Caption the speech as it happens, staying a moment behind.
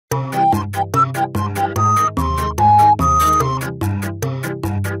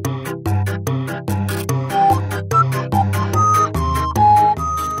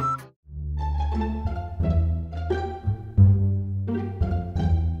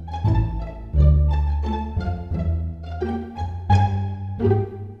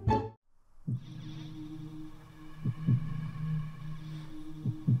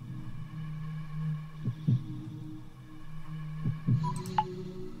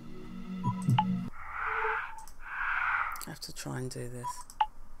have to try and do this.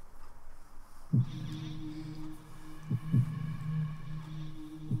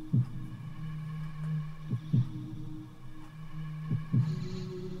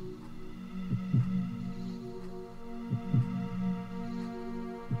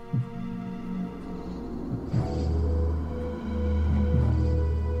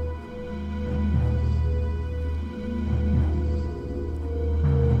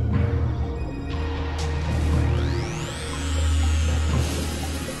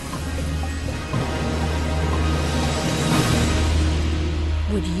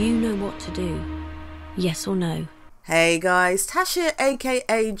 Would you know what to do? Yes or no? Hey guys, Tash here,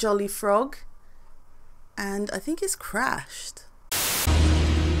 aka JollyFrog, and I think it's crashed.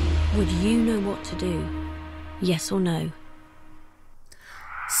 Would you know what to do? Yes or no?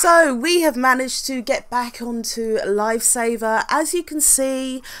 So we have managed to get back onto Lifesaver. As you can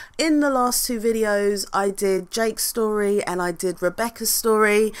see in the last two videos, I did Jake's story and I did Rebecca's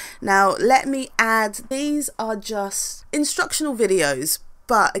story. Now let me add, these are just instructional videos.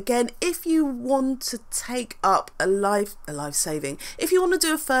 But again, if you want to take up a life saving, if you want to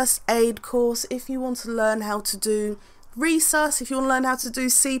do a first aid course, if you want to learn how to do resus, if you want to learn how to do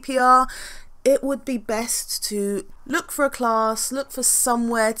CPR, it would be best to look for a class, look for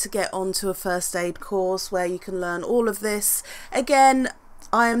somewhere to get onto a first aid course where you can learn all of this. Again,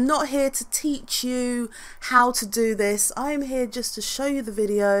 I am not here to teach you how to do this. I am here just to show you the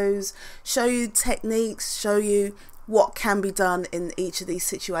videos, show you techniques, show you what can be done in each of these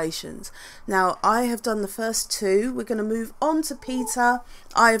situations. Now, I have done the first two. We're going to move on to Peter.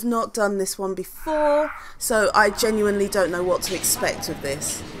 I have not done this one before, so I genuinely don't know what to expect of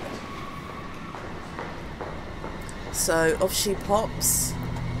this. So off she pops.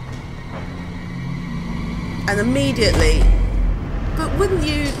 And immediately, but wouldn't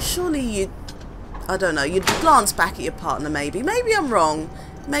you, surely you'd, I don't know, you'd glance back at your partner maybe. Maybe I'm wrong.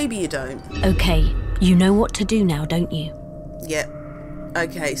 Maybe you don't. Okay. You know what to do now, don't you? Yep.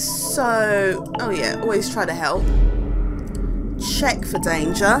 Okay, so... oh yeah, always try to help. Check for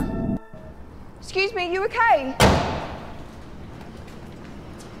danger. Excuse me, you okay?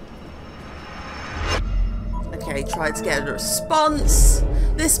 Okay, try to get a response.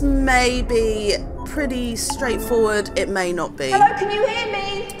 This may be pretty straightforward. It may not be. Hello, can you hear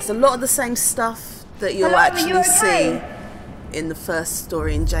me? It's a lot of the same stuff that you'll Hello, actually are you okay? see in the first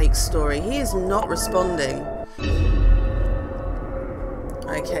story, in Jake's story. He is not responding.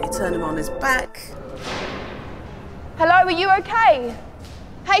 Okay, turn him on his back. Hello, are you okay?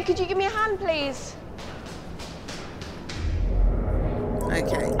 Hey, could you give me a hand, please?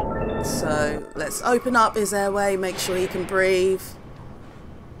 Okay, so let's open up his airway, make sure he can breathe.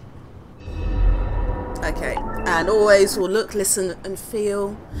 Okay, and always we'll look, listen and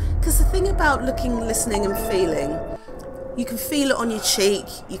feel. Because the thing about looking, listening and feeling, you can feel it on your cheek,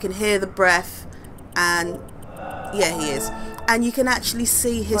 you can hear the breath, and yeah, he is. And you can actually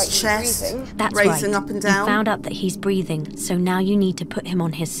see his chest raising up and down. You found out that he's breathing, so now you need to put him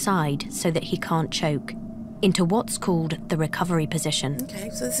on his side so that he can't choke, into what's called the recovery position. Okay,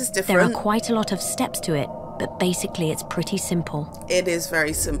 so this is different. There are quite a lot of steps to it, but basically it's pretty simple. It is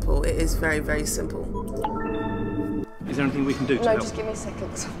very simple. It is very, very simple. Is there anything we can do to help? No, just give me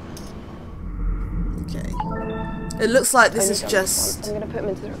seconds. Okay. It looks like this is just I'm going to put him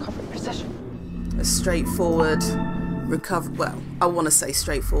into the recovery position. a straightforward recovery. Well, I want to say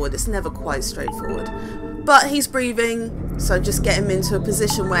straightforward. It's never quite straightforward. But he's breathing, so just get him into a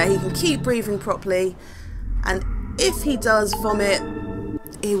position where he can keep breathing properly. And if he does vomit,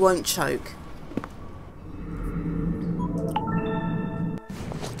 he won't choke.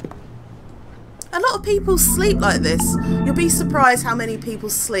 A lot of people sleep like this. You'll be surprised how many people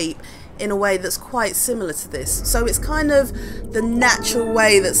sleep in a way that's quite similar to this. So it's kind of the natural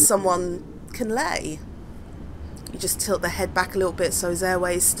way that someone can lay. You just tilt the head back a little bit so his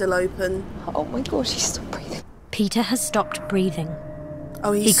airway is still open. Oh my god, he's still breathing. Peter has stopped breathing.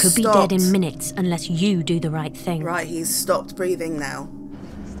 Oh, he could be dead in minutes unless you do the right thing. Right, he's stopped breathing now.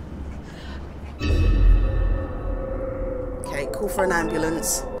 Okay, call for an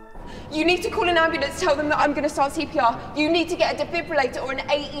ambulance. You need to call an ambulance, tell them that I'm going to start CPR. You need to get a defibrillator or an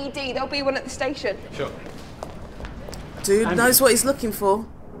AED. There'll be one at the station. Sure. Dude knows what he's looking for.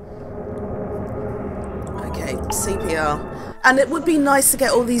 Okay, CPR. And it would be nice to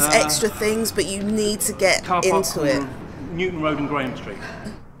get all these extra things, but you need to get into it. Newton Road and Graham Street.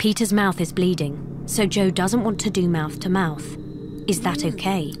 Peter's mouth is bleeding, so Joe doesn't want to do mouth to mouth. Is that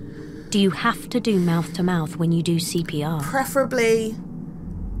okay? Do you have to do mouth to mouth when you do CPR? Preferably...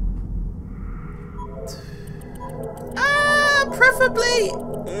 preferably...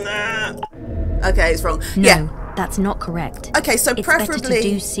 Nah. Okay, it's wrong. No, Yeah. That's not correct. Okay, so it's preferably... better to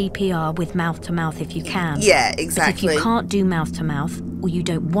do CPR with mouth-to-mouth if you can. Yeah, exactly. But if you can't do mouth-to-mouth, or you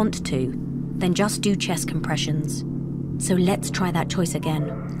don't want to, then just do chest compressions. So let's try that choice again.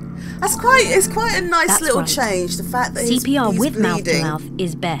 It's quite a nice That's little right. change, the fact that CPR he's with bleeding. mouth-to-mouth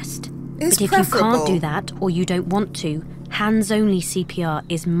is best. It's but if preferable. you can't do that, or you don't want to, hands-only CPR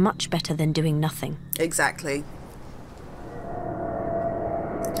is much better than doing nothing. Exactly.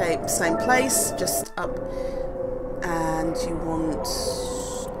 Okay, same place, just up. And you want...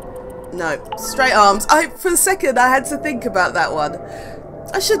 No, straight arms. For a second, I had to think about that one.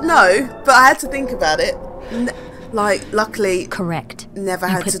 I should know, but I had to think about it. Luckily... Correct. Never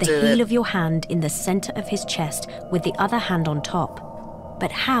had to do it. You put the heel of your hand in the centre of his chest with the other hand on top.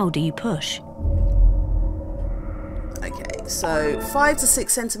 But how do you push? Okay, so 5 to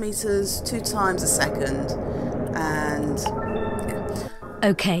 6 centimetres, 2 times a second. And...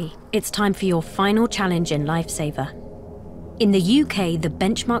 Okay, it's time for your final challenge in Lifesaver. In the UK, the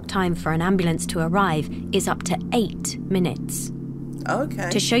benchmark time for an ambulance to arrive is up to 8 minutes. Okay.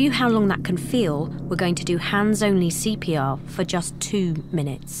 To show you how long that can feel, we're going to do hands-only CPR for just 2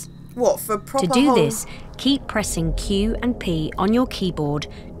 minutes. What, for proper To do this, keep pressing Q and P on your keyboard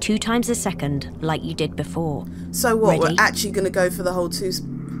 2 times a second like you did before. So what, Ready? we're actually going to go for the whole 2...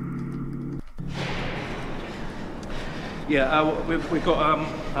 Yeah, we've got an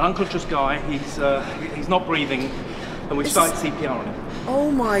unconscious guy. He's not breathing, and we've started CPR on him.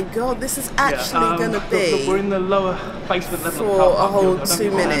 Oh my god, this is actually going to be... We're in the lower basement level for of the car a park. whole I don't 2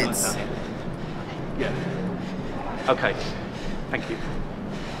 think we're minutes. down here. Yeah. Okay. Thank you.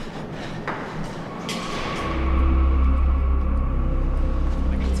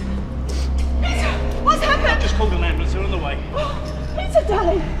 What's happened? I've just called an ambulance. They're on the way. Peter,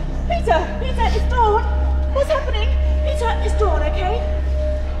 darling. Peter, it's Dawn. What's happening? Peter, it's Dawn, okay?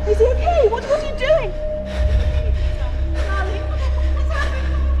 Is he okay? What are you doing? Darling, what's happening?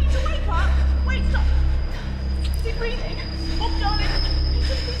 Peter, wake up. Wait, stop. Is he breathing? Oh, darling.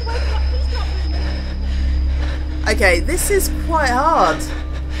 Peter, please wake up. Please stop. Okay, this is quite hard.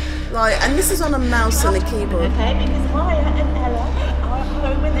 And this is on a mouse and a keyboard. Okay, because Maya and Ella are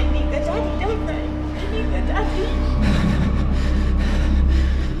home and they need their daddy, don't they? They need their daddy.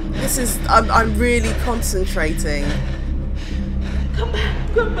 This is... I'm really concentrating. Come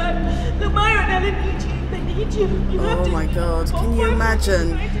back. Look, Maya and Ella need you. They need you. You have Oh to... my god, can you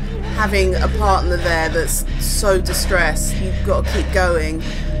imagine having a partner there that's so distressed? You've got to keep going.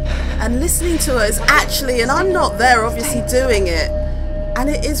 And listening to it is actually... And I'm not there, obviously, doing it. And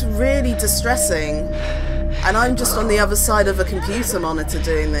it is really distressing. And I'm just on the other side of a computer monitor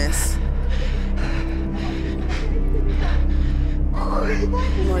doing this. Oh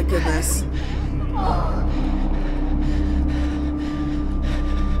my goodness.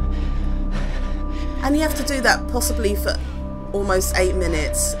 And you have to do that possibly for almost 8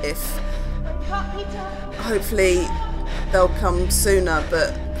 minutes if... Hopefully they'll come sooner,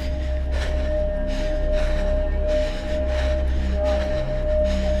 but...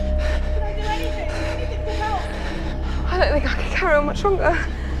 I don't think I can carry on much longer.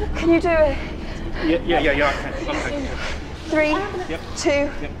 Can you do it? Yeah, I can. Okay. 3, 2,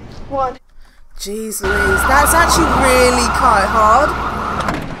 1. Jeez Louise, that's actually really quite hard.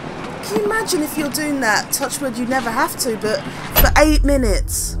 Can you imagine if you're doing that? Touch wood, you never have to, but for 8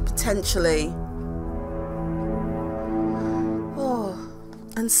 minutes, potentially. Oh,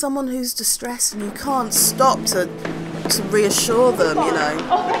 and someone who's distressed and you can't stop to reassure them, you know.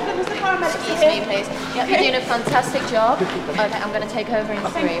 Oh, thank goodness the paramedics. Excuse me, please. Yep, you're doing a fantastic job. Okay, I'm going to take over in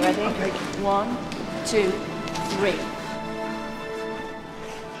 3. Ready? 1, 2, 3.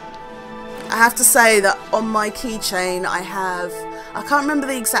 I have to say that on my keychain I can't remember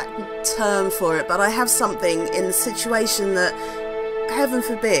the exact term for it, but I have something in the situation that, heaven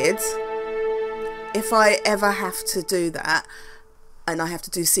forbid, if I ever have to do that and I have to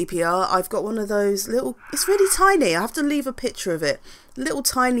do CPR, I've got one of those little, it's really tiny, I have to leave a picture of it, little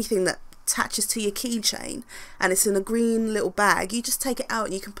tiny thing that attaches to your keychain, and it's in a green little bag. You just take it out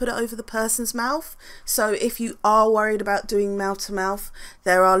and you can put it over the person's mouth. So if you are worried about doing mouth to mouth,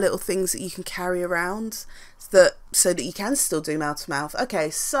 there are little things that you can carry around so that you can still do mouth to mouth. Okay,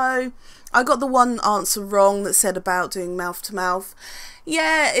 so I got the one answer wrong that said about doing mouth to mouth.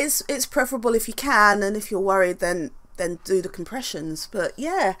 Yeah, it's preferable if you can, and if you're worried then do the compressions. But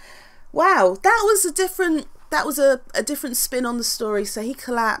yeah, wow, that was a different spin on the story. So he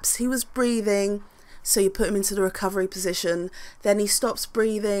collapsed, he was breathing, so you put him into the recovery position, then he stops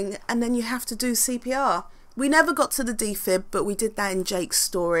breathing, and then you have to do CPR. We never got to the defib, but we did that in Jake's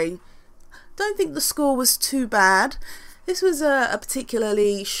story. Don't think the score was too bad. This was a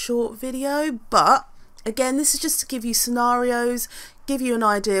particularly short video, but Again, this is just to give you scenarios, give you an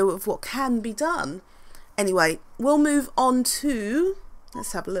idea of what can be done. Anyway, we'll move on to,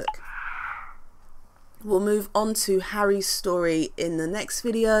 let's have a look. We'll move on to Harry's story in the next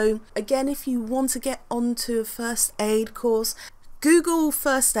video. Again, if you want to get onto a first aid course, Google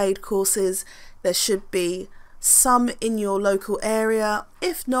first aid courses. There should be some in your local area.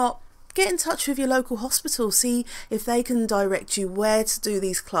 If not, get in touch with your local hospital, see if they can direct you where to do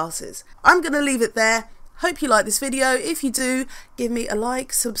these classes. I'm going to leave it there. Hope you like this video. If you do, give me a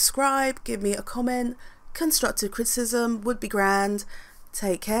like, subscribe, give me a comment. Constructive criticism would be grand.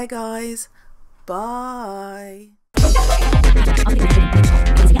 Take care, guys. Bye.